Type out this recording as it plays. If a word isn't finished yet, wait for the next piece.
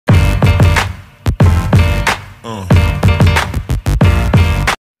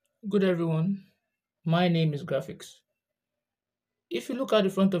Good everyone, my name is Graphics. If you look at the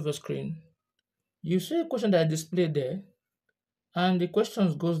front of your screen, you see a question that is displayed there, and the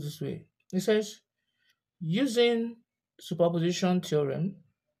question goes this way. It says, using superposition theorem,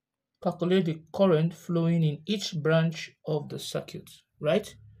 calculate the current flowing in each branch of the circuit,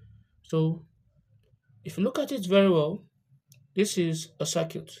 right? So if you look at it very well, this is a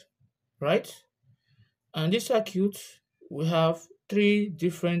circuit, right? And this circuit, we have three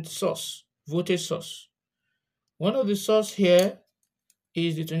different voltage source. One of the source here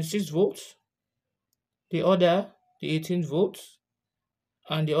is the 26 volts, the other the 18 volts,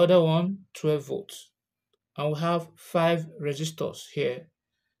 and the other one 12 volts. And we have 5 resistors here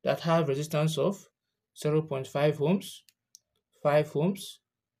that have resistance of 0.5 ohms, 5 ohms,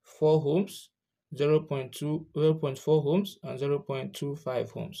 4 ohms, 0.4 ohms, and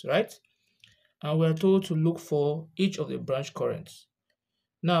 0.25 ohms, right? And we're told to look for each of the branch currents.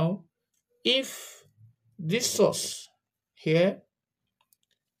 Now, if this source here,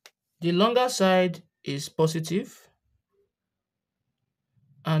 the longer side is positive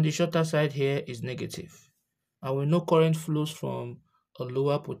and the shorter side here is negative. And we know current flows from a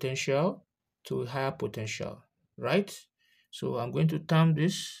lower potential to a higher potential, right? So I'm going to term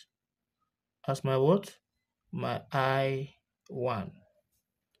this as my what? My I1.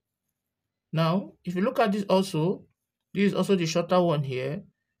 Now, if you look at this also, this is also the shorter one here,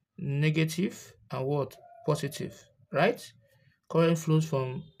 negative and what? Positive, right? Current flows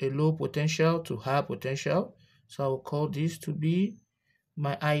from a low potential to higher potential. So I will call this to be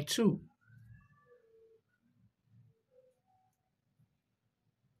my I2.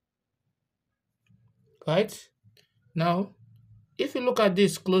 Right? Now, if you look at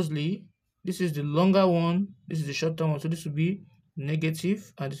this closely, this is the longer one, this is the shorter one. So this will be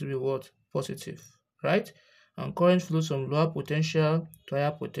negative and this will be what? Positive, right? And current flows from lower potential to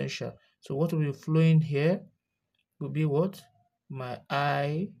higher potential. So what will be flowing here will be what? My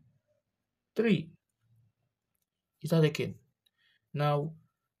I3. Is that okay? Now,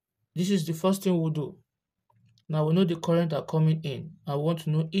 this is the first thing we'll do. Now we know the current are coming in. I want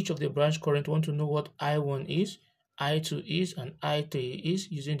to know each of the branch current. I want to know what I1 is, I2 is, and I3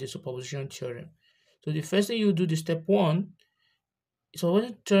 is using the superposition theorem. So the first thing you do, the step one,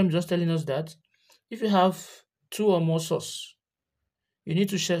 superposition theorem just telling us that if you have two or more sources, you need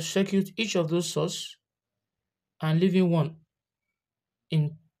to circuit each of those sources and leaving one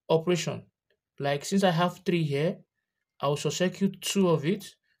in operation. Like since I have three here, I will circuit two of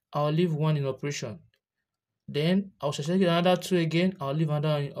it, I'll leave one in operation. Then I'll select another two again, I'll leave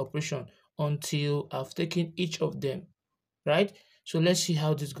another in operation until I've taken each of them, right? So let's see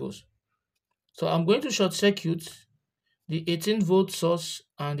how this goes. So I'm going to short circuit the 18 volt source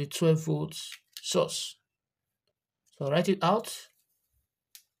and the 12 volts source. So I'll write it out.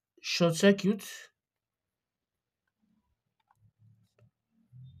 Short circuit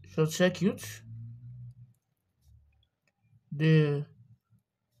the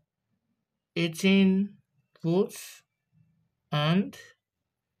 18 volts and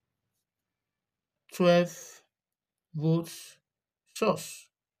 12 volts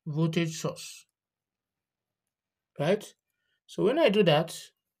voltage source, right? So when I do that,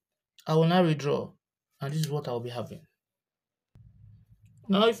 I will now redraw, and this is what I will be having.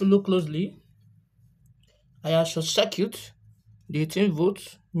 Now if you look closely, I have short circuit the 18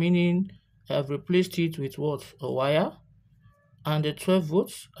 volts, meaning I have replaced it with what? A wire. And the 12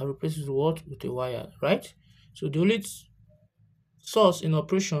 volts, I replace it with what? With a wire, right? So the only source in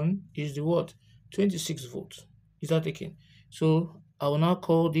operation is the what? 26 volts. Is that taken? So I will now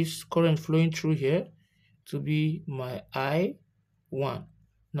call this current flowing through here to be my I1.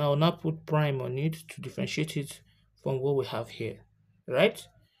 Now I will now put prime on it to differentiate it from what we have here, right?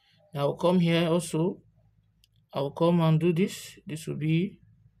 Now I will come here also. I will come and do this. This will be,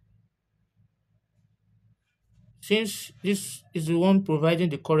 since this is the one providing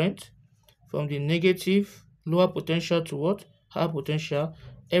the current from the negative lower potential to what? Higher potential,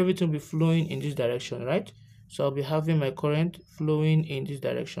 everything will be flowing in this direction, right? So I'll be having my current flowing in this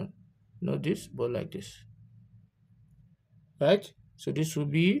direction. Not this, but like this, right? So this will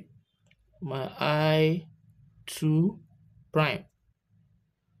be my I2 prime,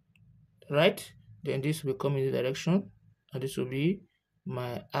 right? Then this will come in the direction, and this will be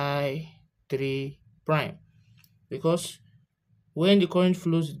my I3 prime. Because when the current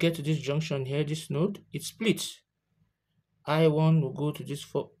flows get to this junction here, this node, it splits. I1 will go to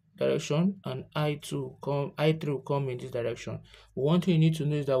this direction and I3 will come in this direction. One thing you need to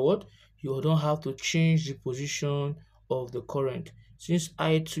know is that what? You don't have to change the position of the current. Since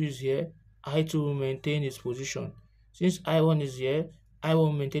I2 is here, I2 will maintain its position. Since I1 is here, I1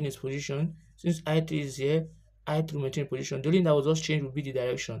 will maintain its position. Since I3 is here, I3 will maintain position. The only thing that will just change will be the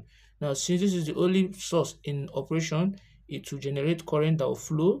direction. Now, since this is the only source in operation, it will generate current that will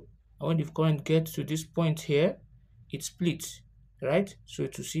flow. And when the current gets to this point here, it splits, right? So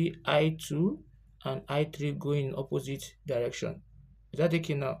to see I2 and I3 going in opposite direction. Is that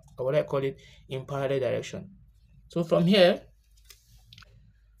taken now? Or what I call it in parallel direction. So from here,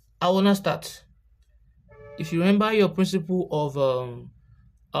 I will now start. If you remember your principle of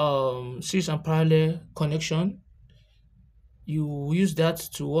series and parallel connection, you use that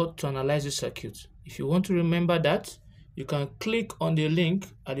to analyze the circuit. If you want to remember that, you can click on the link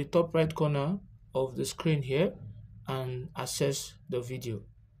at the top right corner of the screen here and access the video,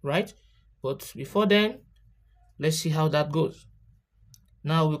 right? But before then, let's see how that goes.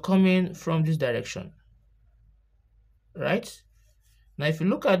 Now we're coming from this direction, right? Now if you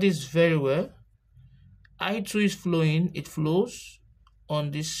look at this very well, I2 is flowing, it flows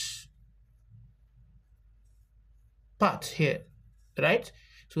on this part here, right?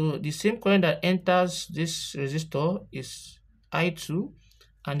 So the same current that enters this resistor is I2,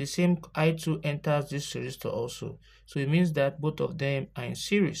 and the same I2 enters this resistor also. So it means that both of them are in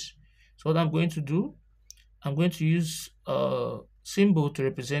series. So what I'm going to do, I'm going to use a symbol to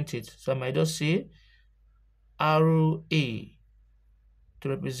represent it. So I might just say arrow A to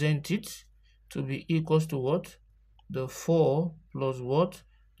represent it to be equals to what? The 4 plus what?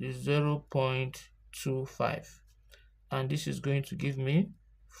 The 0.25. And this is going to give me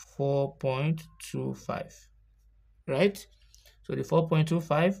 4.25, right? So the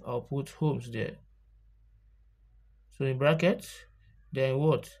 4.25, I'll put ohms there. So in brackets, then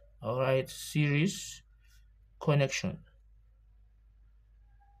what? I'll write series connection.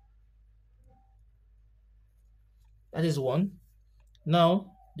 That is one.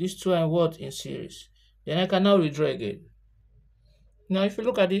 Now, these two are what? In series. Then I can now redraw again. Now, if you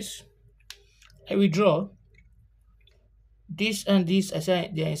look at this, I withdraw this and this. I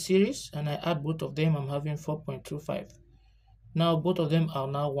say they are in series, and I add both of them. I'm having 4.25. Now both of them are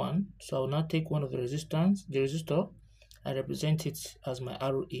now 1, so I will now take one of the resistor, and represent it as my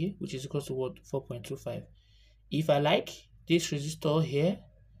arrow A, which is equal to what? 4.25. If I like, this resistor here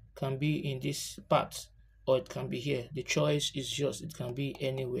can be in this part, or it can be here. The choice is yours. It can be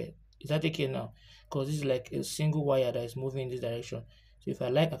anywhere. Is that okay now? Because this is like a single wire that is moving in this direction. So if I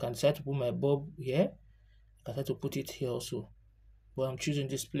like, I can decide to put my bulb here. I can decide to put it here also. But I'm choosing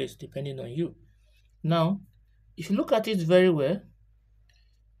this place depending on you. Now, if you look at it very well,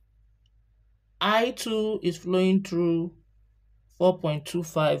 I2 is flowing through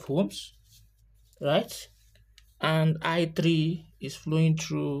 4.25 ohms, right? And I3 is flowing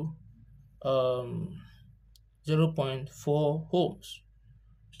through 0.4 ohms.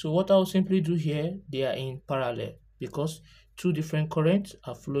 So what I'll simply do here, they are in parallel because two different currents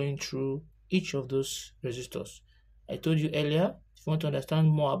are flowing through each of those resistors. I told you earlier, if you want to understand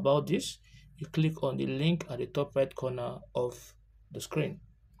more about this, you click on the link at the top right corner of the screen.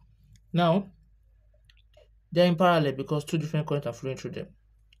 Now, they're in parallel because two different currents are flowing through them.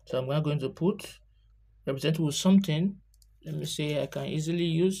 So I'm going to put represented with something. Let me say I can easily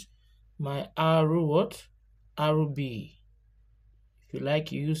use my arrow what? Arrow B. If you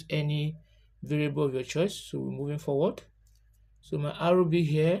like, you use any variable of your choice. So we're moving forward. So my arrow B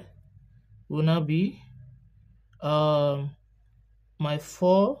here will now be my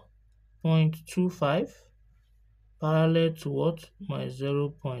 4.25 parallel to what? My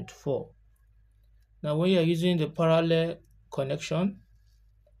 0.4. Now when you're using the parallel connection,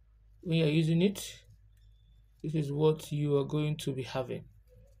 when you're using it, this is what you are going to be having.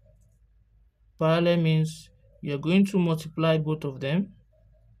 Parallel means you're going to multiply both of them.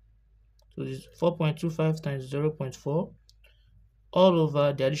 So this 4.25 times 0.4 all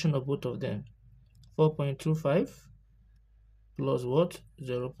over the addition of both of them. 4.25 plus what?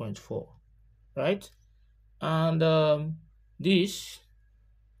 0.4, right? And this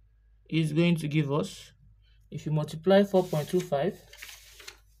is going to give us, if you multiply 4.25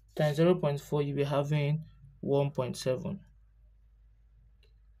 times 0.4, you'll be having 1.7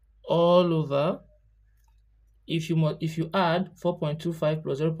 all over. If you add 4.25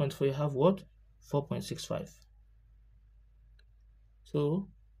 plus 0.4, you have what? 4.65. So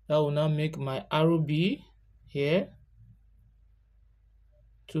that will now make my arrow B here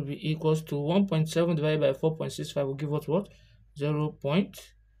to be equals to 1.7 divided by 4.65 will give us what?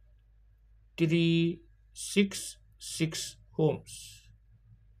 0.366 ohms.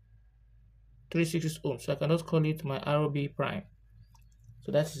 366 ohms. So I cannot call it my arrow B prime.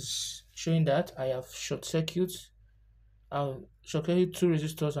 So that is showing that I have short circuit two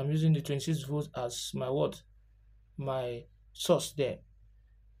resistors. I'm using the 26 volts as my what? My source there.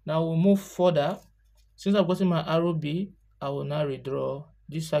 Now we'll move further. Since I've gotten my arrow B, I will now redraw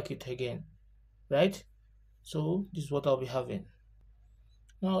this circuit again, right? So this is what I'll be having.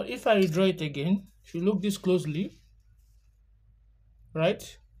 Now if I redraw it again, if you look this closely, right?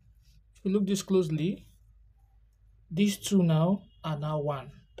 If you look this closely, these two now are now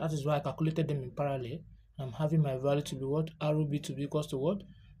 1. That is why I calculated them in parallel. I'm having my value to be what? Arrow B to be equals to what?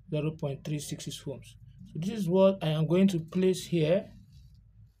 0.366 ohms. So this is what I am going to place here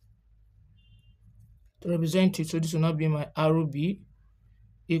to represent it. So this will now be my arrow B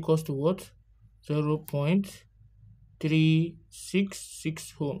equals to what?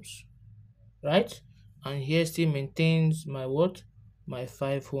 0.366 ohms, right? And here still maintains my what? My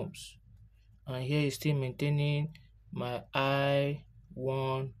 5 ohms. And here is still maintaining my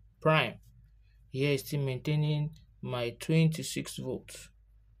I1 prime. Here is still maintaining my 26 volts,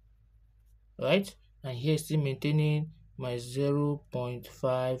 right? And here is still maintaining my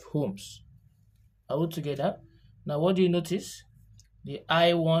 0.5 ohms. Are we together? Now what do you notice? The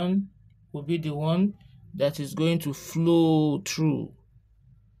I1 will be the one that is going to flow through,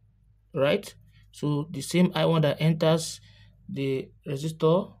 right? So the same I1 that enters the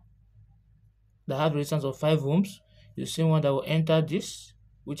resistor that have resistance of 5 ohms is the same one that will enter this,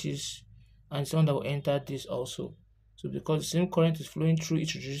 which is, and the same one that will enter this also. So because the same current is flowing through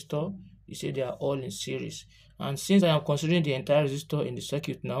each resistor, you say they are all in series. And since I am considering the entire resistor in the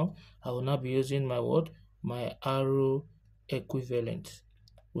circuit now, I will now be using my what? My arrow equivalent.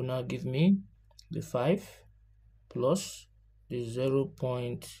 Will now give me the 5 plus the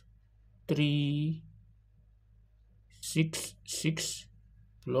 0.366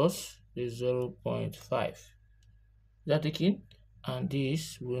 plus the 0.5. Is that taken? And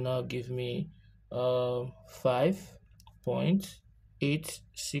this will now give me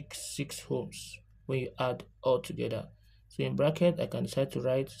 5.866 ohms when you add all together. So in bracket, I can decide to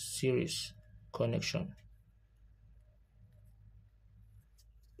write series connection.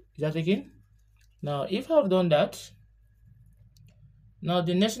 Is that taken? Now, if I've done that, now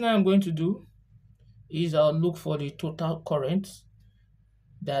the next thing I'm going to do is I'll look for the total current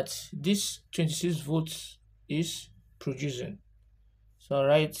that this 26 volts is producing. So I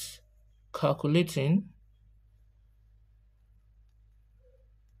write calculating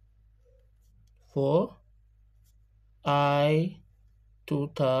for I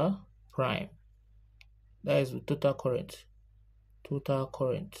total prime. That is the total current. Total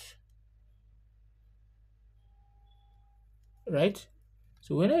current. Right?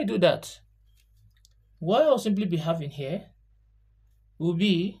 So when I do that, what I'll simply be having here will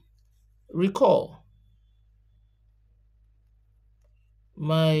be, recall,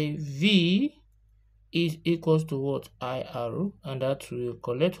 my V is equals to what? I arrow, and that will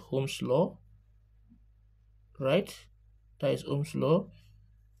collect Ohm's law, right? That is Ohm's law,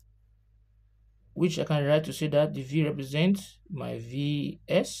 which I can write to say that the V represents my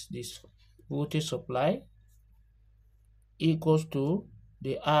Vs, this voltage supply, equals to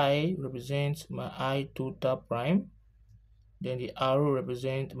the I represents my I total prime, then the arrow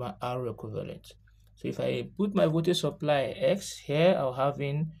represents my arrow equivalent. So if I put my voltage supply X here, I'll have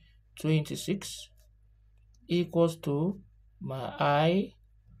in 26 equals to my I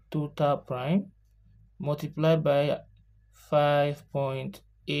total prime multiplied by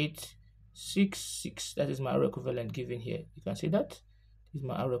 5.866. That is my arrow equivalent given here. You can see that this is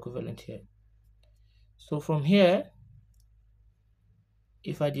my arrow equivalent here. So from here,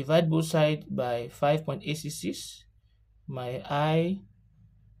 if I divide both sides by 5.866, my I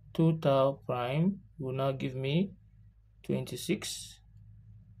total prime will now give me 26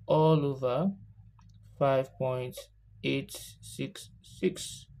 all over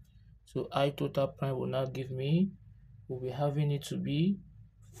 5.866. So I total prime will now give me, we'll be having it to be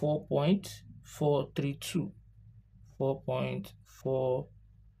 4.432.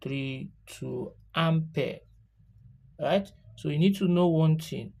 4.432 ampere, right? So you need to know one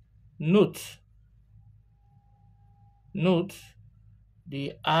thing. Note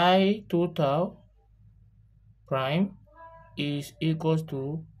the I total prime is equals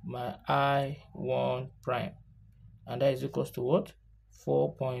to my I1 prime, and that is equals to what?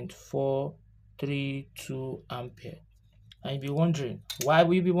 4.432 ampere. And you'll be wondering, why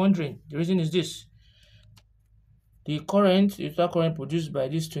will you be wondering? The reason is this: the total current produced by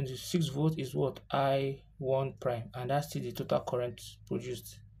this 26 volt is what? I1 prime, and that's still the total current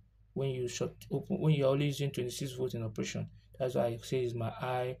produced when you when you're only using 26 volts in operation. That's why I say it's my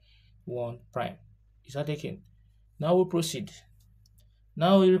I1 prime. Is that taken? Now we'll proceed.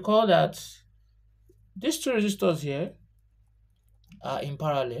 Now we recall that these two resistors here are in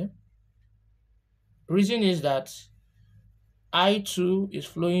parallel. Reason is that I2 is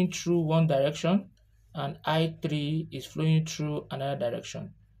flowing through one direction and I3 is flowing through another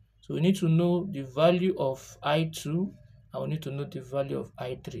direction. So we need to know the value of I2 and we need to know the value of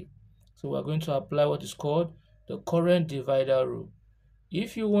I3. So we're going to apply what is called the current divider rule.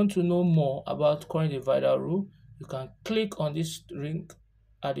 If you want to know more about current divider rule, you can click on this ring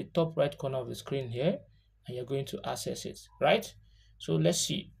at the top right corner of the screen here and you're going to access it, right? So let's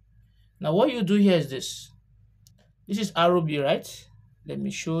see. Now what you do here is this. This is arrow B, right? Let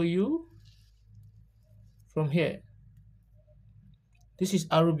me show you from here. This is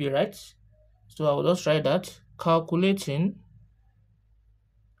arrow B, right? So I will just write that calculating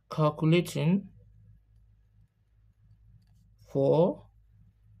for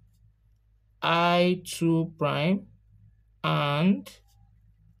I2 prime and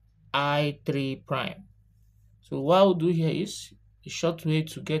I3 prime. So what I'll do here is the short way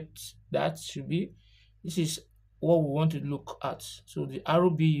to get that should be, this is what we want to look at. So the arrow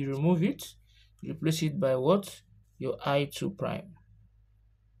B, you remove it, replace it by what? Your I2 prime,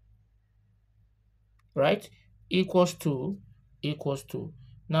 right? Equals to.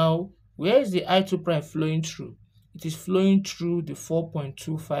 Now, where is the I2 prime flowing through? It is flowing through the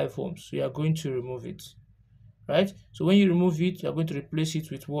 4.25 ohms. So you are going to remove it, right? So when you remove it, you are going to replace it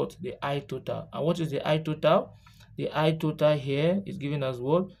with what? The I total. And what is the I total? The I total here is given as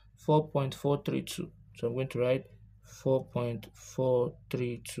what? 4.432. So I'm going to write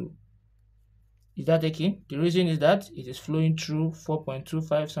 4.432. Is that taken? The reason is that it is flowing through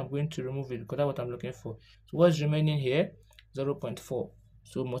 4.25, so I'm going to remove it because that's what I'm looking for. So what's remaining here? 0.4.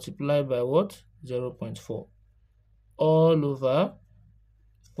 So multiply by what? 0.4 all over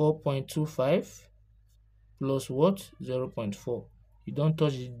 4.25 plus what? 0.4. You don't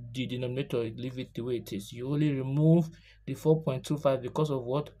touch the denominator, leave it the way it is. You only remove the 4.25 because of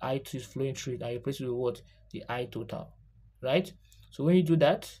what? I2 is flowing through it and replace it with what? The I total, right? So when you do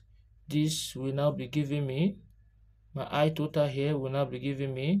that, this will now be giving me, my I total here will now be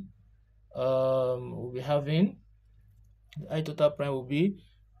giving me, we'll be having, the I total prime will be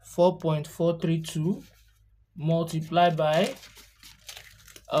 4.432 multiplied by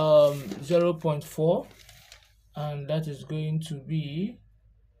 0.4, and that is going to be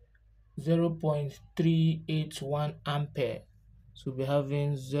 0.381 ampere. So we're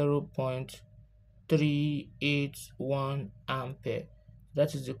having 0.381 ampere.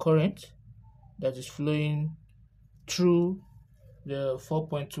 That is the current that is flowing through the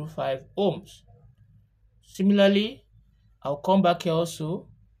 4.25 ohms. Similarly, I'll come back here also.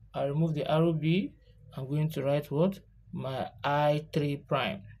 I'll remove the arrow B. I'm going to write what? My I3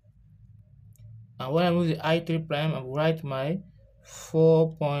 prime. And when I move the I3 prime, I will write my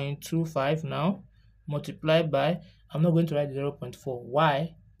 4.25 now, multiplied by, I'm not going to write 0.4.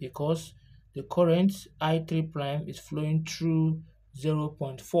 Why? Because the current I3 prime is flowing through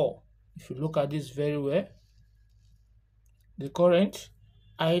 0.4. If you look at this very well, the current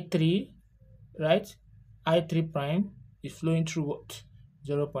I3, right, I3 prime is flowing through what?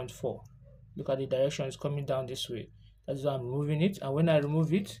 0.4. Look at the direction, it's coming down this way. That's why I'm removing it. And when I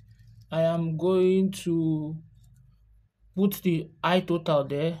remove it, I am going to put the I total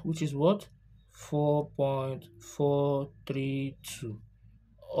there, which is what? 4.432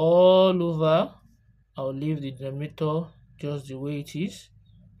 all over. I'll leave the denominator just the way it is,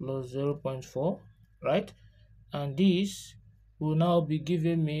 plus 0.4, right? And this will now be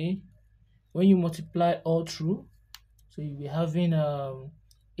giving me, when you multiply all through, so you'll be having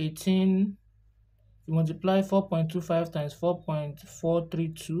 18. You multiply 4.25 times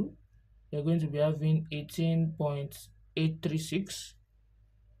 4.432, you're going to be having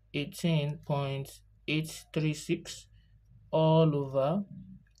 18.836 all over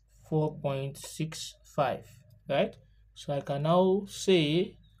 4.65, right? So I can now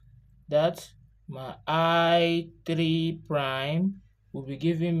say that my I3 prime will be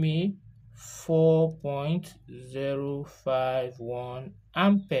giving me 4.051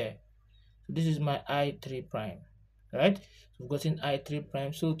 ampere. So this is my I3 prime, right? So we've gotten I3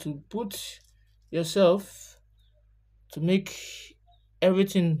 prime. So to put yourself, to make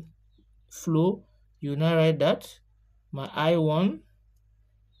everything flow, you now write that my I1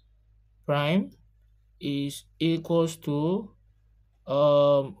 prime is equals to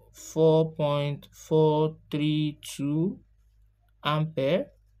 4.432 ampere.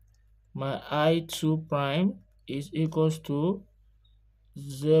 My I2 prime is equals to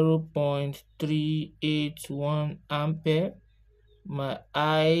 0.381 ampere. My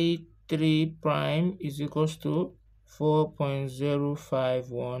I3 prime is equals to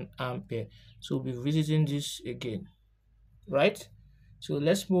 4.051 ampere. So we'll be visiting this again, right? So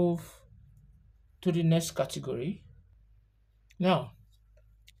let's move to the next category. Now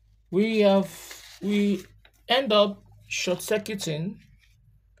we end up short circuiting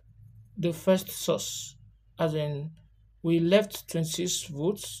the first source, as in we left 26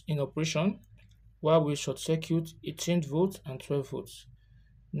 volts in operation while we short circuit 18 volts and 12 volts.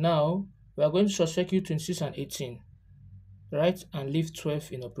 Now we are going to short circuit 26 and 18, right, and leave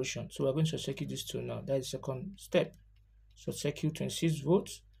 12 in operation. So we're going to short circuit these two now. That is the second step. Short circuit 26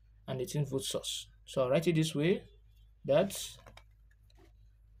 volts and 18 volt source. So I'll write it this way, that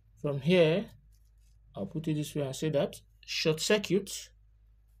from here I'll put it this way and say that short circuit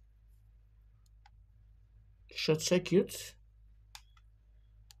short circuit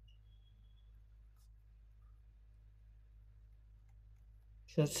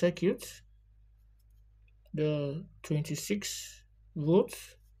short circuit the 26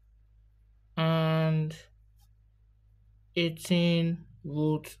 volts and 18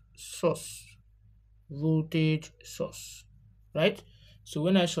 volt source, voltage source, right? So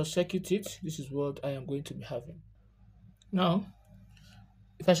when I short circuit it, this is what I am going to be having. Now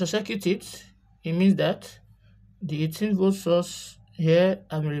if I short circuit it, it means that the 18 volt source here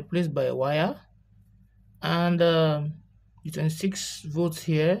has been replaced by a wire, and the 26 volts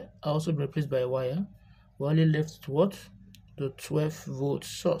here are also been replaced by a wire. We're only left with what? The 12 volt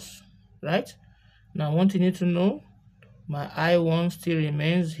source, right? Now one thing you need to know, my I1 still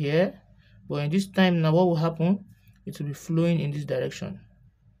remains here, but in this time now what will happen? It will be flowing in this direction.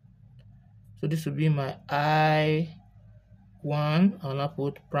 So this will be my I1, I'll now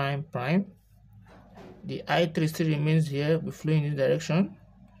put prime prime. The I3 still remains here, will be flowing in this direction.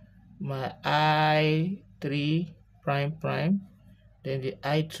 My I3 prime prime, then the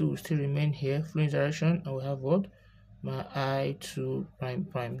I2 will still remain here, flowing in this direction, and we have what? My I2 prime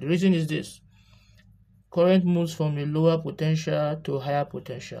prime. The reason is this: current moves from a lower potential to a higher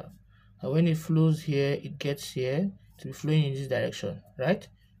potential, and when it flows here, it gets here to be flowing in this direction, right?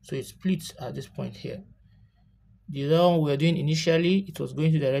 So it splits at this point here. The other one we were doing initially, it was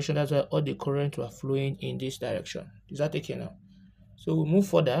going to the direction, that's why all the current were flowing in this direction. Is that okay now? So we move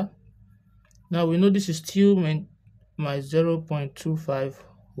further. Now we know this is still my 0.25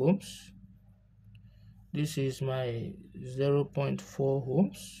 ohms. This is my 0.4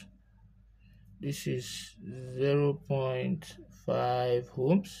 ohms. This is 0.5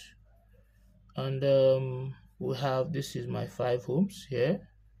 ohms. And we have, this is my 5 ohms here.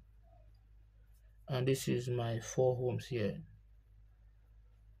 And this is my 4 ohms here.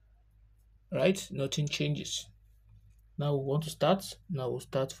 Right? Nothing changes. Now we want to start. Now we'll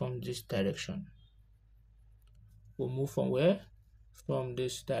start from this direction. We'll move from where? From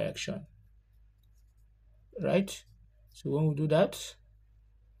this direction. Right? So when we do that,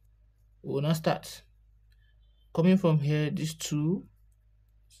 we will now start. Coming from here, these two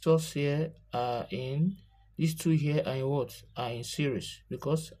sources here are in, these two here are in what? Are in series,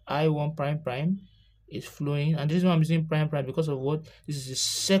 because I1 prime prime is flowing, and this is why I'm using prime prime, because of what? This is the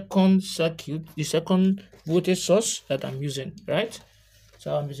second circuit, the second voltage source that I'm using, right?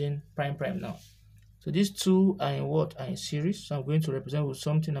 So I'm using prime prime now. So these two are in what? Are in series. So I'm going to represent with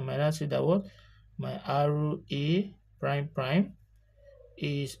something. I might not say that what? My arrow A prime prime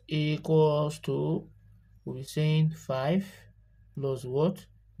is equals to, we'll be saying 5 plus what?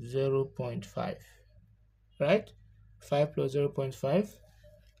 0.5, right? 5 plus 0.5,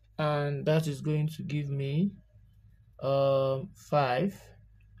 and that is going to give me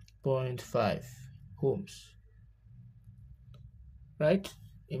 5.5 ohms, right?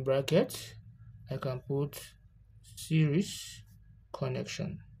 In bracket I can put series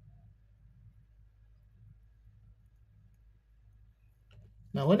connection.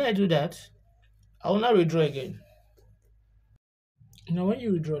 Now when I do that, I will now redraw again. Now when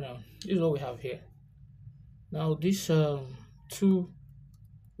you redraw, now this is what we have here. Now these two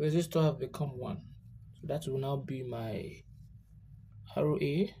resistors have become one, so that will now be my arrow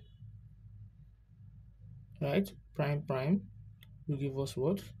A, right? Prime prime will give us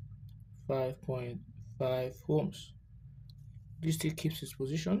what? 5.5 ohms. This still keeps its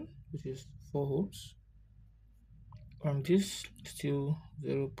position, which is 4 ohms. And this still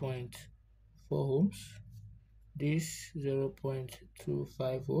 0.4 ohms. This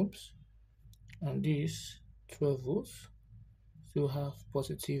 0.25 ohms. And this 12 volts. Still have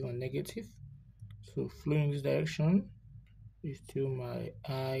positive and negative. So flowing in this direction is still my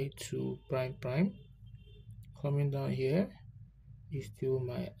I2 prime prime. Coming down here is still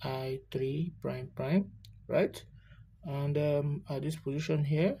my I3 prime prime, right? And at this position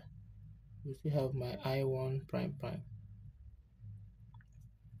here, we still have my I1 prime prime.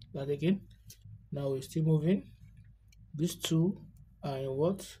 That again. Now we're still moving. These two are in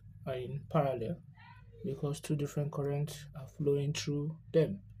what? Are in parallel. because two different currents are flowing through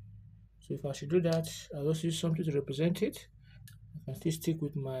them. So if I should do that, I'll just use something to represent it. I can still stick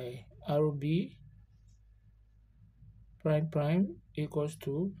with my RB prime prime equals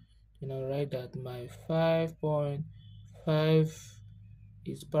to, then I'll write that my 5.5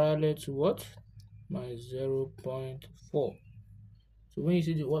 is parallel to what? My 0.4. So when you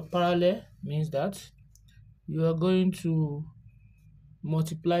see the word parallel, means that you are going to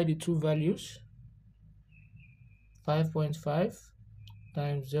multiply the two values, 5.5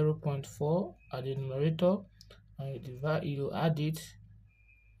 times 0.4 at the numerator, and you add it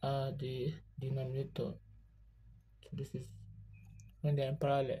at the denominator. So this is when they are in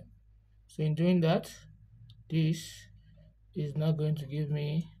parallel. So in doing that, this is now going to give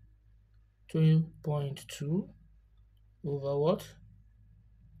me 2.2 over what?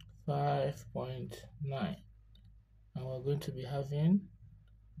 5.9. And we're going to be having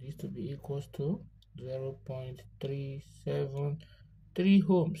this to be equals to 0.373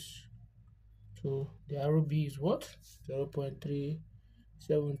 ohms. So the ROB is what? 0.373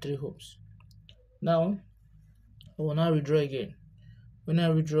 ohms. Now, I will now redraw again. When I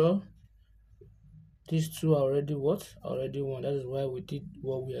redraw, these two are already what? Already one. That is why we did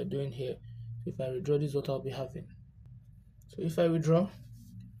what we are doing here. So if I redraw, this is what I'll be having. So if I withdraw,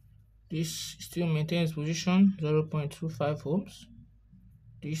 this still maintains position 0.25 ohms.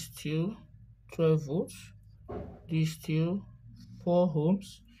 This still 12 volts. This still 4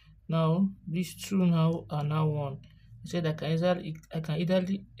 ohms. Now these two now are now one. I said I can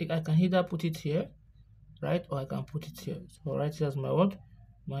either put it here, right, or I can put it here. So right here as my what?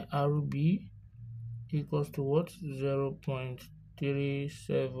 My RB equals to what?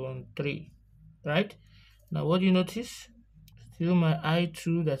 0.373. Right? Now what do you notice? Still my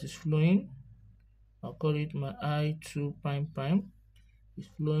I2 that is flowing. I'll call it my I2 prime prime. Is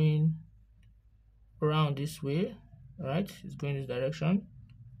flowing around this way, right? It's going this direction.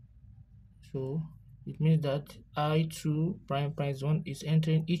 So it means that I2 prime prime zone is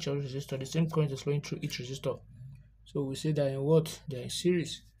entering each of the resistor. The same current is flowing through each resistor. So we say that in what? They are in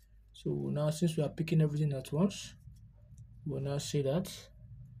series. So now, since we are picking everything at once, we'll now say that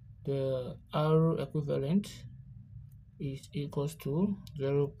the R equivalent is equals to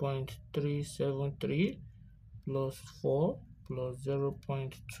 0.373 plus 4 plus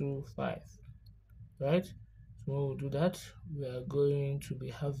 0.25, right? So when we do that, we are going to be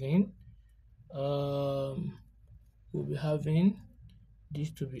having we'll be having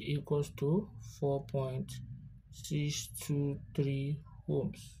this to be equals to 4.623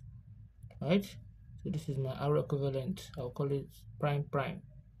 ohms, right? So this is my R equivalent. I'll call it prime prime,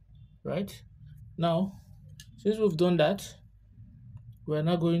 right? Now, since we've done that, we're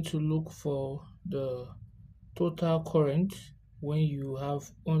now going to look for the total current when you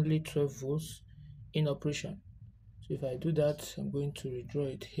have only 12 volts in operation. So if I do that, I'm going to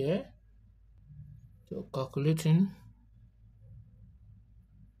redraw it here. So calculating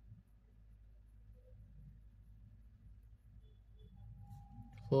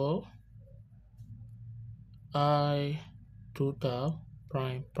for I total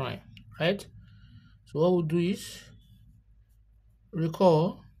prime prime, right? So what we'll do is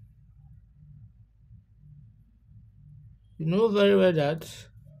recall, you know very well that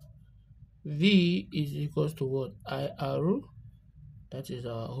V is equals to what? IR, that is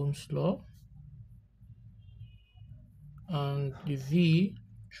our Ohm's law, and the V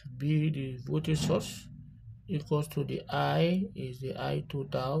should be the voltage source equals to the I is the I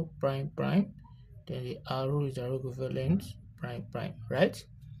total prime prime, then the R is the R equivalent prime prime, right?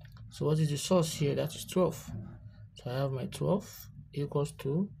 So what is the source here? That is 12. So I have my 12 equals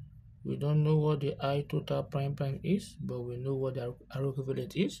to, we don't know what the I total prime prime is, but we know what the R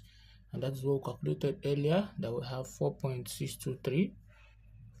equivalent is, and that is what we calculated earlier, that we have 4.623,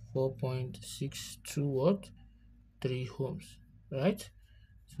 4.62 what? 3 ohms, right?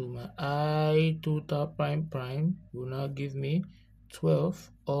 So my I total prime prime will now give me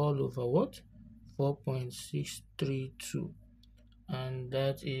 12 all over what? 4.632, and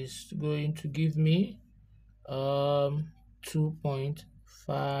that is going to give me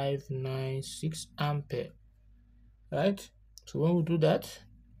 2.596 ampere, right? So when we do that,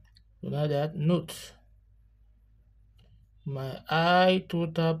 we'll now that note my I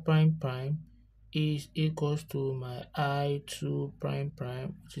total prime prime is equals to my I2 prime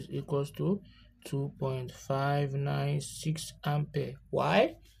prime, which is equals to 2.596 ampere.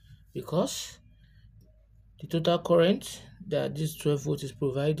 Why? Because the total current that this 12 volts is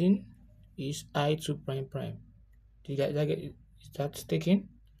providing is I2 prime prime. Did you get it? Is that taken?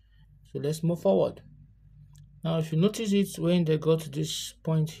 So let's move forward. Now if you notice it, when they got to this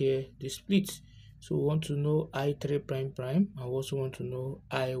point here, they split. So we want to know I3 prime prime, and we also want to know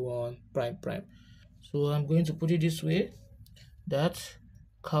I1 prime prime. So I'm going to put it this way, that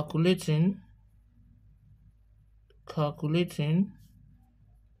calculating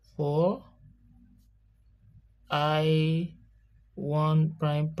for I1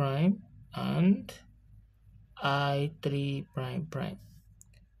 prime prime and I3 prime prime.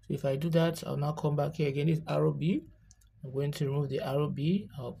 So if I do that, I'll now come back here again. This arrow B, I'm going to remove the arrow B.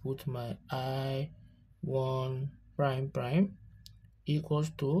 I'll put my I1 prime prime equals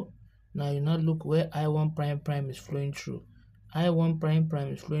to, now you now look where I1 prime prime is flowing through. I1 prime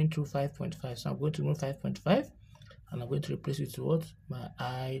prime is flowing through 5.5. So I'm going to remove 5.5 and I'm going to replace it with what? My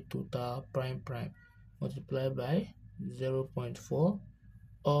I total prime prime multiplied by 0.4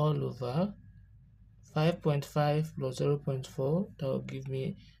 all over 5.5 plus 0.4. That will give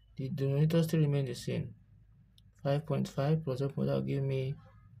me, the denominator still remain the same. 5.5 plus 0.4, that will give me,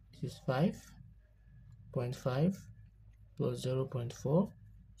 this is 5.5 plus 0.4. So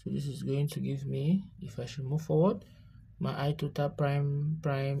this is going to give me, if I should move forward, my I total prime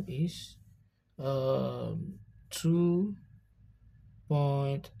is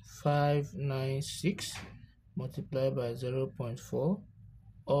 2.596 multiplied by 0.4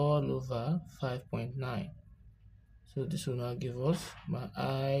 all over 5.9. So this will now give us my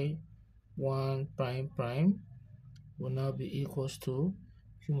I1 prime prime will now be equals to,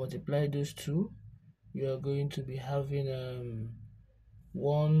 if you multiply those two, you are going to be having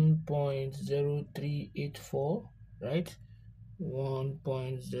 1.0384, right?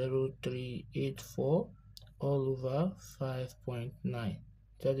 1.0384 all over 5.9.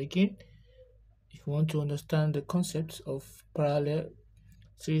 That again, if you want to understand the concept of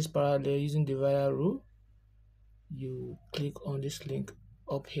series parallel using the divider rule, you click on this link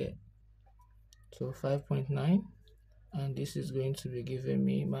up here. So 5.9, and this is going to be giving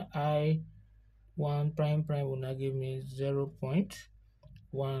me my I1 prime prime will now give me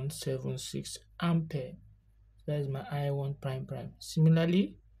 0.176 ampere. That is my I1 prime prime.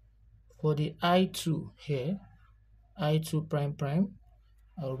 Similarly, for the I2 here, I2 prime prime,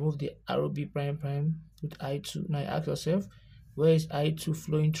 I'll remove the arrow B prime prime, put I2. Now you ask yourself, where is I2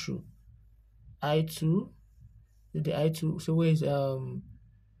 flowing through? I2, the I2, so where is the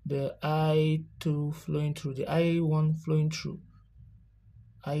I2 flowing through? The I1 flowing through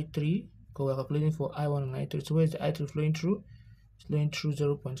I3, because we're calculating for I1 and I3. So where is the I3 flowing through? It's flowing through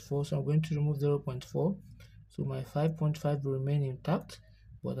 0.4, so I'm going to remove 0.4. So my 5.5 will remain intact,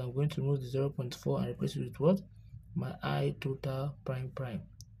 but I'm going to remove the 0.4 and replace it with what? My I total prime prime.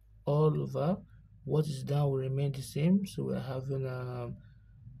 All over what is down will remain the same. So we're having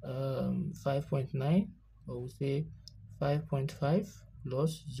 5.9, or we say 5.5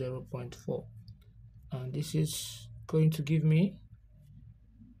 plus 0.4. And this is going to give me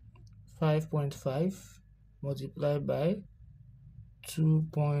 5.5 multiplied by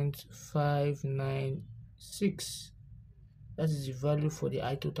 2.596. That is the value for the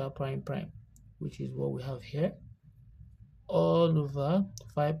I total prime prime, which is what we have here. All over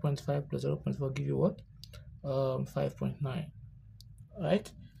 5.5 plus 0.4 give you what? 5.9.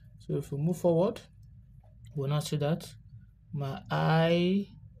 Right? So if we move forward, we'll now see that my I3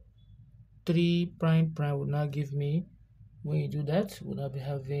 prime prime will now give me, when you do that, we'll now be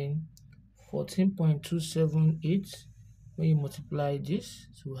having 14.278. When you multiply this,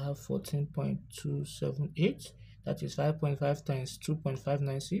 so we have 14.278. That is 5.5 times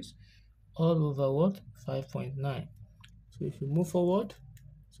 2.596 all over what? 5.9. So if you move forward,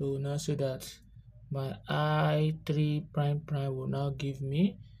 so we'll now say that my I3 prime prime will now give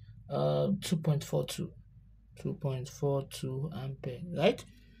me 2.42 ampere, right?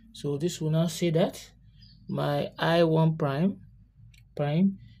 So this will now say that my I1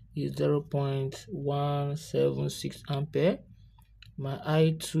 prime is 0.176 ampere. My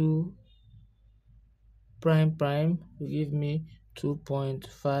I2 prime will give me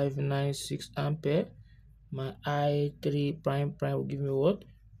 2.596 ampere. My I3 prime will give me what?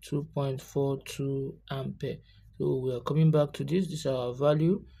 2.42 ampere. So we are coming back to this. This is our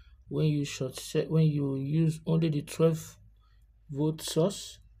value when you when you use only the 12-volt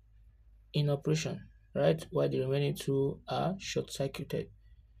source in operation, right? While the remaining two are short-circuited.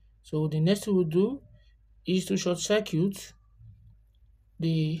 So the next thing we'll do is to short-circuit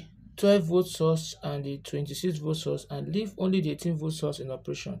the 12-volt source and the 26-volt source and leave only the 18-volt source in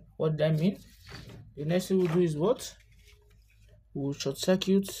operation. What that means? The next thing we'll do is what? We'll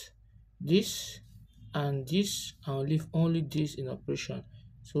short-circuit this and leave only this in operation.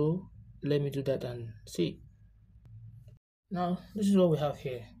 So let me do that and see. Now this is what we have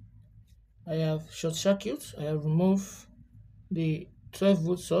here. I have short-circuit. I have removed the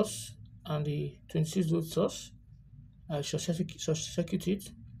 12-volt source and the 26 volt source. I short circuit it.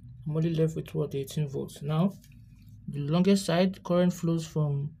 I'm only left with what, 18 volts. Now the longest side current flows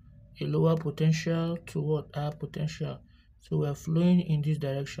from a lower potential to what, higher potential. So we are flowing in this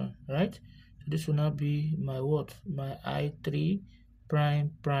direction, right? So this will now be my what, my I3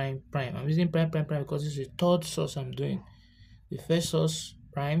 prime prime prime. I'm using prime prime prime because this is the third source I'm doing. The first source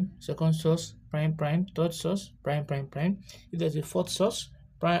prime, second source prime prime, third source prime prime prime. If there's a fourth source,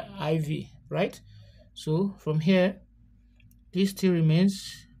 prime IV, right? So from here, this still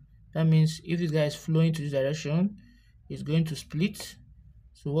remains. That means if this guy is flowing to this direction, it's going to split.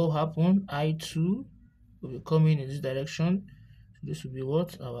 So what will happen? I2 will be coming in this direction. So this will be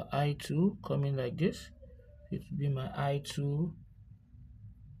what? Our I2 coming like this. It will be my I2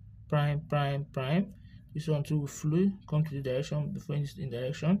 prime prime prime. This one too will flow, come to the direction before it's in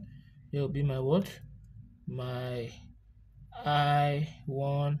direction. There will be my what? My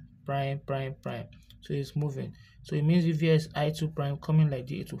I1 prime prime prime. So it's moving. So it means if here is I2 prime coming like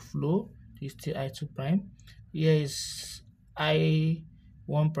this, it will flow. It's still I2 prime. Here is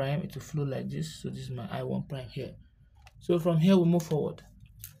I1 prime, it will flow like this. So this is my I1 prime here. So from here we move forward.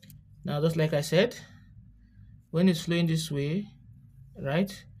 Now just like I said, when it's flowing this way,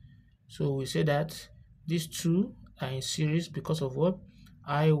 right? So we say that these two are in series because of what?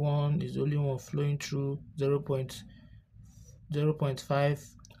 I1 is the only one flowing through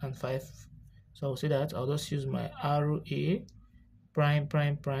 0.5 and 5. So I'll say that I'll just use my RA prime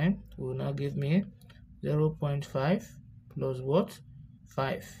prime prime will now give me 0.5 plus what?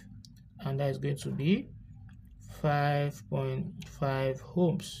 5, and that is going to be 5.5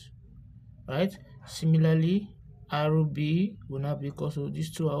 ohms, right? Similarly, RB will now be equal to,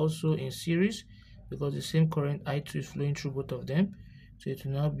 these two are also in series because the same current I2 is flowing through both of them. So it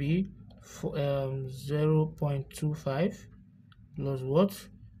will now be 0.25 plus what?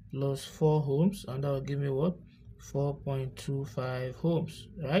 Plus 4 ohms, and that will give me what? 4.25 ohms,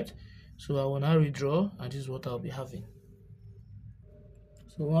 right? So I will now redraw, and this is what I'll be having.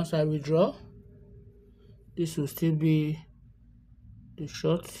 So once I redraw, this will still be the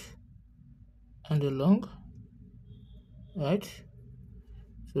short and the long, right?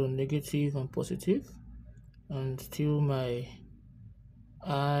 So negative and positive, and still my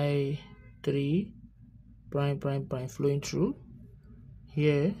I3 prime prime prime flowing through.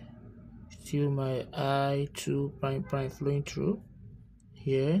 Here still my I2 prime prime flowing through.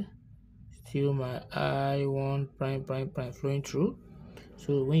 Here still my I1 prime prime prime flowing through.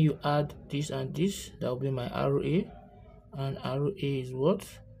 So when you add this and this, that will be my RA, and RA is what?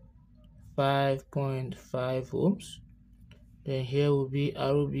 5.5 ohms. Then here will be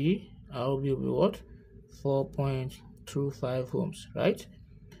RB. RB will be what? 4.25 ohms, right?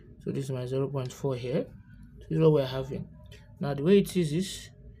 So this is my 0.4 here. So this is what we're having. Now the way it is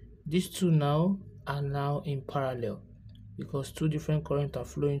these two now are now in parallel because two different currents are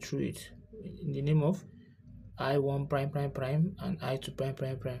flowing through it in the name of I1 prime prime prime and I2 prime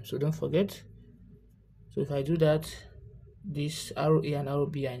prime prime. So don't forget. So if I do that, this RA and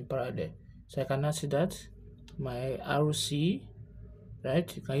RB are in parallel. So I can now see that my RC,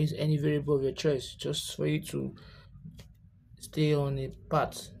 right? You can use any variable of your choice just for you to stay on a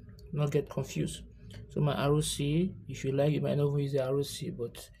path, not get confused. So my ROC, if you like, you might not even use the ROC,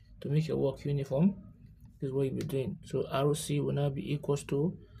 but to make your work uniform, this is what you'll be doing. So ROC will now be equals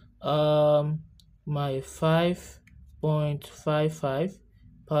to my 5.55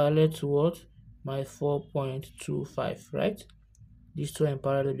 parallel to what? My 4.25, right? These two are in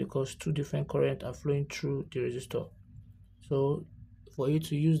parallel because two different currents are flowing through the resistor. So for you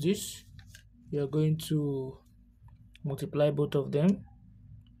to use this, you're going to multiply both of them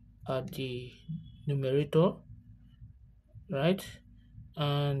at the numerator, right?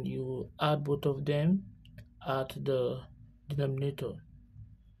 And you add both of them at the denominator.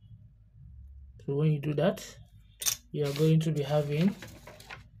 So when you do that, you are going to be having,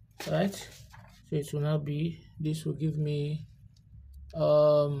 right? So it will now be, this will give me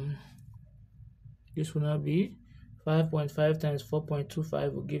this will now be 5.5 times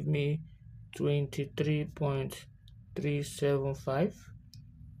 4.25 will give me 23.375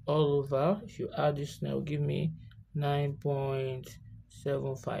 all over. If you add this now, will give me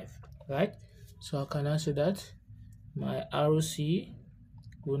 9.75, right? So I can answer that my ROC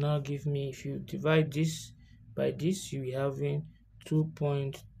will now give me, if you divide this by this, you'll be having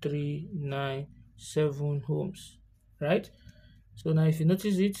 2.397 ohms, right? So now if you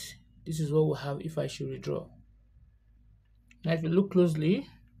notice it, this is what we'll have if I should redraw. Now if you look closely,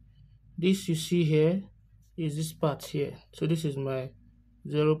 this you see here is this part here. So this is my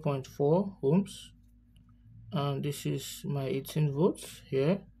 0.4 ohms, and this is my 18 volts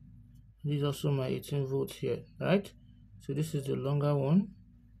here, This is also my 18 volts here, right? So this is the longer one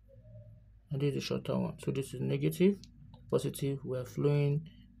and this is the shorter one. So this is negative, positive. We're flowing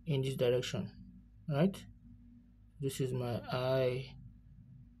in this direction, right? This is my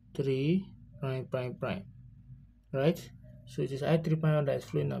I3 prime prime prime, right? So it is I3 prime that is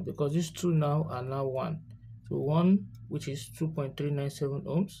flowing now because these two now are now 1. So 1, which is 2.397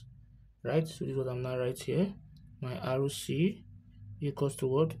 ohms, right? So this is what I'm now right here. My RC equals to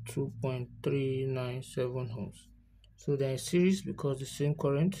what? 2.397 ohms. So they're in series because the same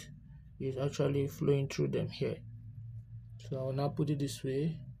current is actually flowing through them here. So I will now put it this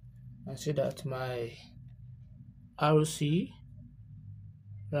way and say that my RC,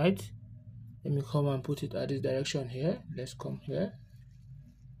 right? Let me come and put it at this direction here. Let's come here.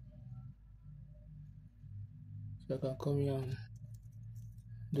 So I can come here and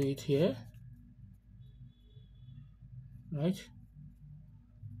do it here, right?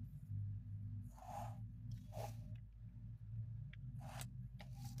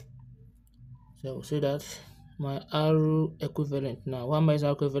 So I will say that my R equivalent now. Why am I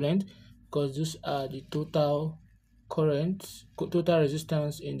equivalent? Because these are the total current, total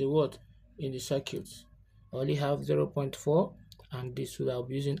resistance in the what? In the circuit. I only have 0.4 and this will I'll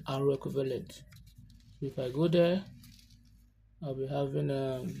be using R equivalent. So if I go there, I'll be having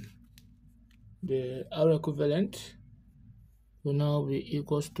the R equivalent will now be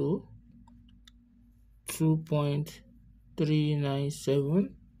equals to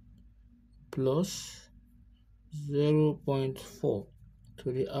 2.397 plus 0.4.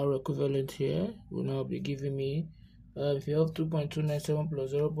 So the R equivalent here will now be giving me, if you have 2.297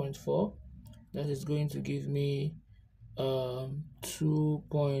 plus 0.4, that is going to give me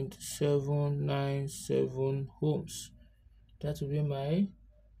 2.797 ohms. That will be my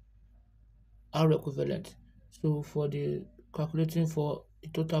R equivalent. So for the calculating for the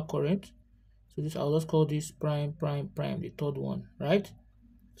total current, so this I'll just call this prime prime prime, the third one, right?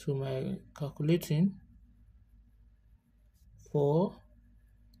 So my calculating for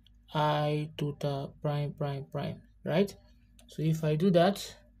I total prime prime prime, right? So if I do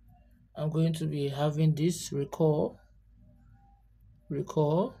that, I'm going to be having this recall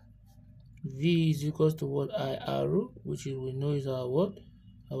V is equals to what? IR, which is, we know is our what?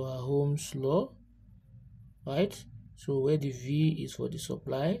 Our Ohm's law, right? So where the V is for the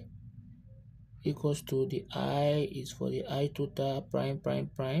supply equals to the I is for the I total prime prime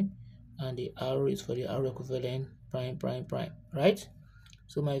prime and the R is for the R equivalent prime prime prime, right?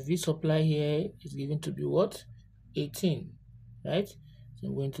 So my V supply here is given to be what? 18, right? So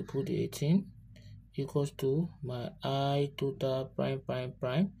I'm going to put the 18 equals to my I total prime prime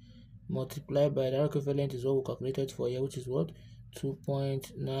prime multiplied by the R equivalent is what we calculated for here, which is what?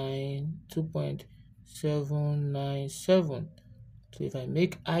 2.797. So if I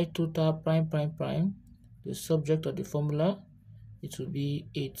make I total prime prime prime the subject of the formula, it will be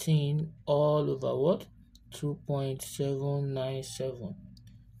 18 all over what? 2.797.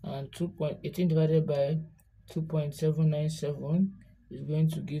 And 2.18 divided by 2.797 is going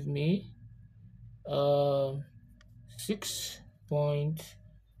to give me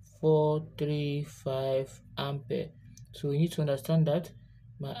 6.435 ampere. So we need to understand that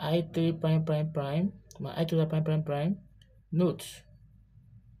my I3 prime prime prime, my I total prime prime prime, note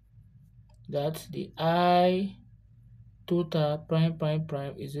that the I total prime prime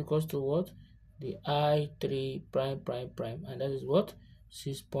prime is equals to what? The I3 prime prime prime, and that is what?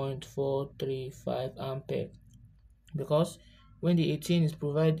 6.435 ampere. Because when the 18 is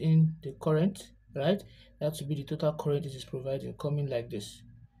providing the current, right, that will be the total current it is providing, coming like this,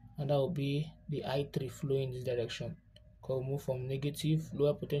 and that will be the I3 flowing in this direction. We'll move from negative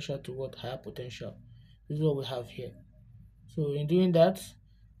lower potential to what? Higher potential. This is what we have here. So in doing that,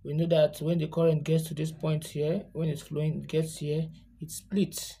 we know that when the current gets to this point here, when it's flowing, it gets here, it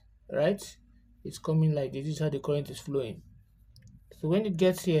splits, right? It's coming like this. This is how the current is flowing. So when it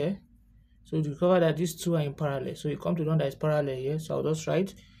gets here, so you discover that these two are in parallel. So you come to the one that is parallel here. So I'll just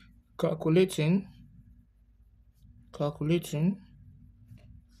write calculating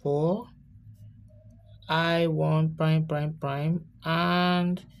for I1 prime prime prime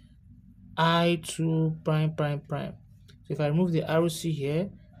and I2 prime prime prime. So if I remove the ROC here,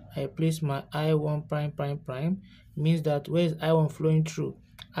 I place my I1 prime prime prime, means that where is I1 flowing through?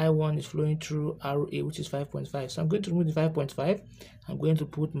 I1 is flowing through RA, which is 5.5. So I'm going to remove the 5.5. I'm going to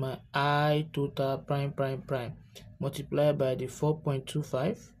put my I total prime prime prime multiplied by the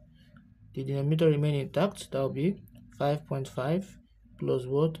 4.25. The denominator remain intact. That will be 5.5 plus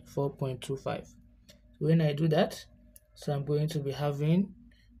what? 4.25. So when I do that, so I'm going to be having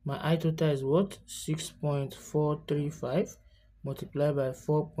my I total is what? 6.435 multiply by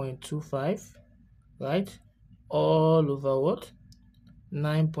 4.25, right? All over what?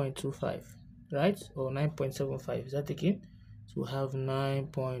 9.25, right? Or 9.75. Is that taken? So we have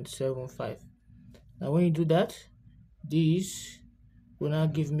 9.75. Now when you do that, this will now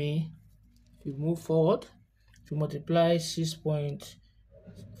give me, if you move forward, if you multiply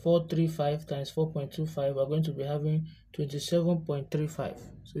 6.435 times 4.25, we're going to be having 27.35.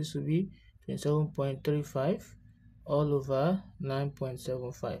 So this will be 27.35 all over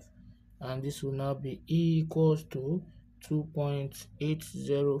 9.75. And this will now be equals to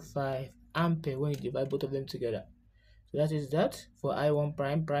 2.805 ampere when you divide both of them together. So that is that for I1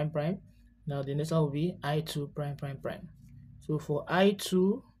 prime prime prime. Now the next one will be I2 prime prime prime. So for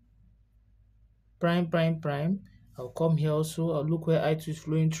I2 prime prime prime, I'll come here also, I'll look where I2 is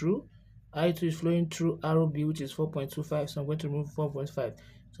flowing through. I2 is flowing through ROB, which is 4.25, so I'm going to remove 4.5.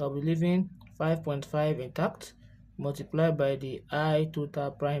 So I'll be leaving 5.5 intact, multiplied by the I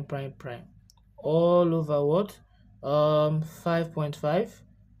total prime prime prime, all over what? 5.5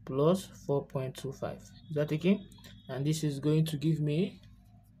 plus 4.25. Is that taken? And this is going to give me,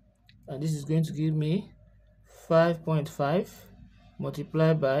 5.5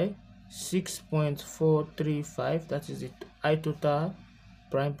 multiplied by 6.435, that is the I total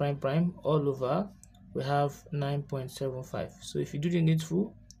prime prime prime, all over, we have 9.75. So if you do the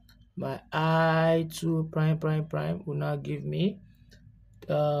needful, my I2 prime prime prime will now give me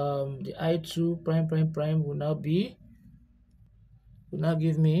the I2 prime prime prime will now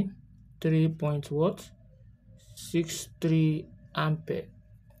give me 3.63 ampere.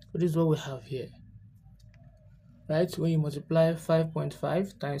 So this is what we have here, right? When you multiply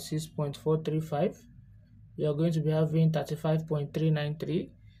 5.5 times 6.435, you are going to be having 35.393.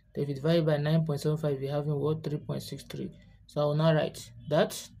 Then if you divide by 9.75, you're having what? 3.63. So I will now write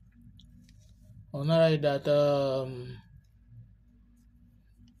that.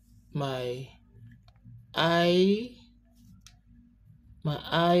 My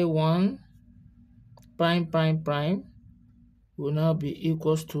I1 prime prime prime will now be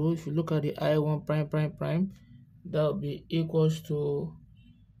equals to, if you look at the I1 prime prime prime, that will be equals to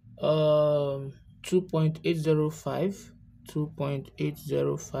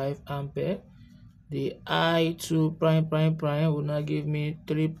 2.805 ampere. The I2 prime prime prime will now give me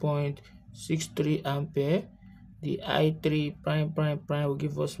 3.63 ampere. The I3 prime prime prime will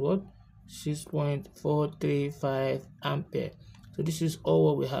give us what? 6.435 ampere. So this is all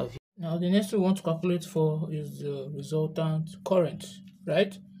what we have here. Now the next we want to calculate for is the resultant current,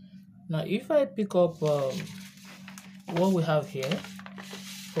 right? Now if I pick up what we have here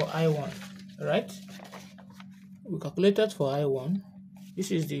for I1, right? We calculated for I1.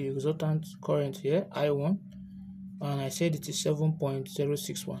 This is the resultant current here, I1, and I said it is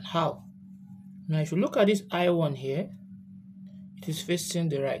 7.061. How? Now if you look at this I1 here, it is facing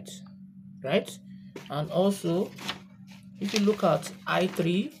the right, and also if you look at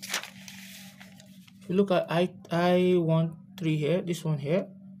I3, if you look at I1 3 here, this one here,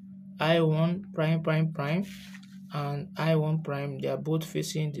 I1 prime prime prime and I1 prime, they are both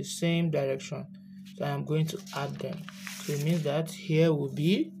facing the same direction, so I am going to add them. So it means that here will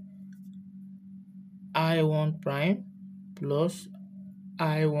be I1 prime plus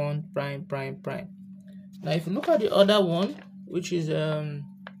I1 prime prime prime. Now if you look at the other one, which is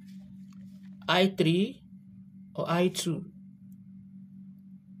I3 or I2,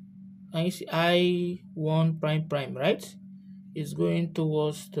 and you see I1 prime prime, right? It's going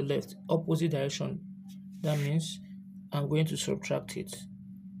towards the left, opposite direction. That means I'm going to subtract it.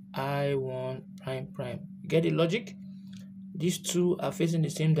 I1 prime prime. You get the logic? These two are facing the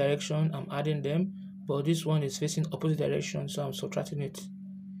same direction, I'm adding them, but this one is facing opposite direction, so I'm subtracting it.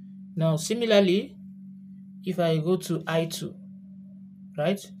 Now similarly, if I go to I2,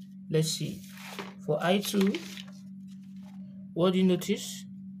 right? Let's see. For I2, what do you notice?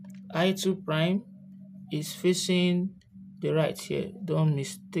 I2 prime is facing the right here. Don't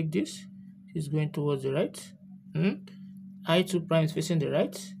mistake this. It's going towards the right. I2 prime is facing the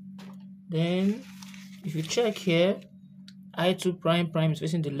right. Then if you check here, I2 prime prime is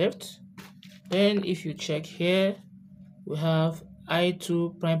facing the left. Then if you check here, we have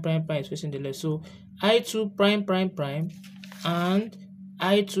I2 prime prime prime is facing the left. So I2 prime prime prime and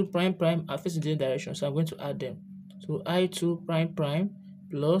I2 prime prime are facing the same direction. So I'm going to add them. So I2 prime prime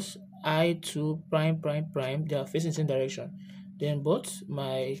plus I2 prime prime prime, they are facing the same direction. Then but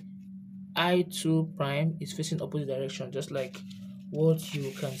my I2 prime is facing opposite direction, just like what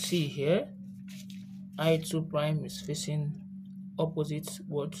you can see here. I2 prime is facing opposite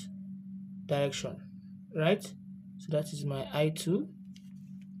what direction, right? So that is my I2.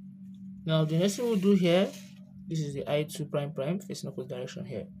 Now the next thing we'll do here, This is the I2 prime prime facing opposite direction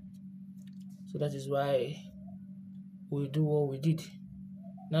here. So that is why we do what we did.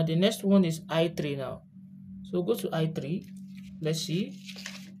 Now the next one is I3 now. So go to I3. Let's see.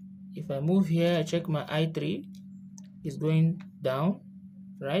 If I move here, I check my I3 is going down,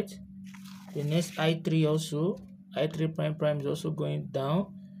 right? The next I3 also, I3 prime prime is also going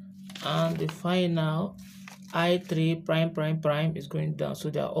down, and the final I3 prime prime prime is going down. So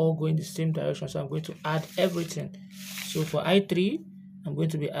they are all going the same direction. So I'm going to add everything. So for I3, I'm going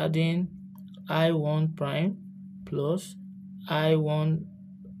to be adding I1 prime plus I1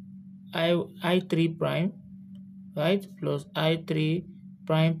 I3 prime, right, plus I3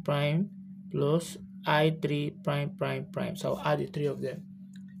 prime prime plus I3 prime prime prime. So I'll add the three of them.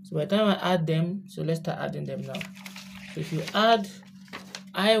 So by the time I add them, so let's start adding them now. So if you add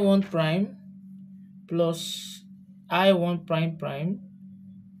I1 prime plus I1 prime prime,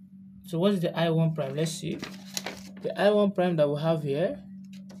 so what is the I1 prime? Let's see. The I1 prime that we have here,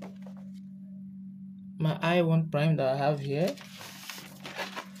 my I1 prime that I have here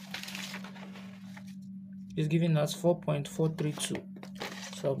is giving us 4.432.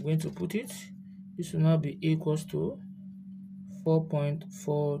 So I'm going to put it. This will now be equals to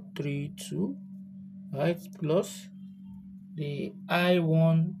 4.432, right, plus the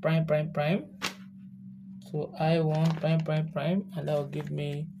I1 prime prime prime. So I1 prime prime prime, and that will give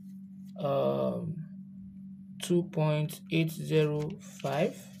me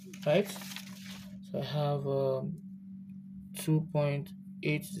 2.805, right? So I have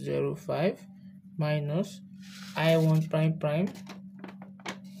 2.805 minus I1 prime prime.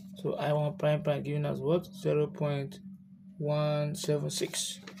 So I1 prime prime giving us what?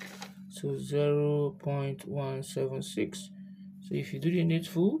 0.176. So 0.176. So if you do the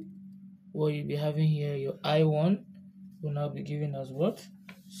needful, what you'll be having here, your I1 will now be giving us what?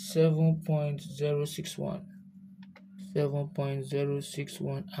 7.061.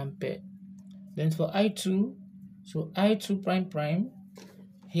 7.061 ampere. Then for I2, so I2 prime prime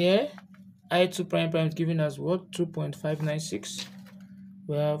here, I2 prime prime is giving us what? 2.596.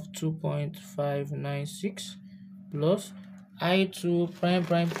 We have 2.596 plus I2 prime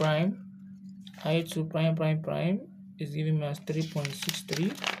prime prime. I2 prime prime prime is giving us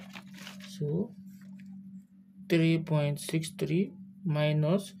 3.63. So 3.63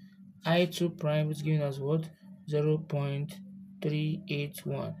 minus I2 prime is giving us what?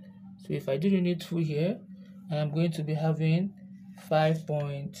 0.381. So if I do the needful here, I am going to be having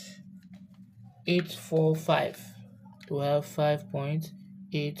 5.845. We have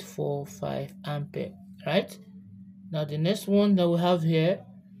 5.845 ampere, right? Now the next one that we have here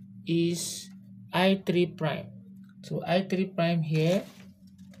is I3 prime. So I3 prime here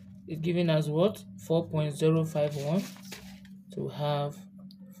is giving us what? 4.051. So we have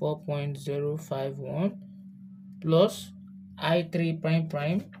 4.051 plus I3 prime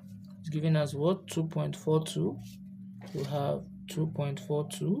prime is giving us what? 2.42. We have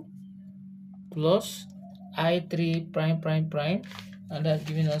 2.42 plus I3 prime prime prime, and that's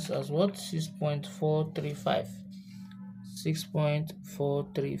giving us as what? 6.435.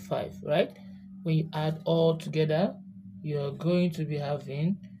 6.435, right? When you add all together, you're going to be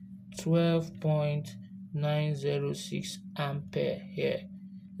having 12.906 ampere here.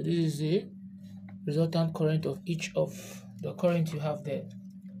 So this is the resultant current of each of the current you have there.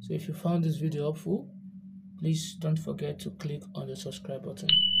 So if you found this video helpful, please don't forget to click on the subscribe button.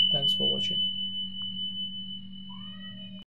 Thanks for watching.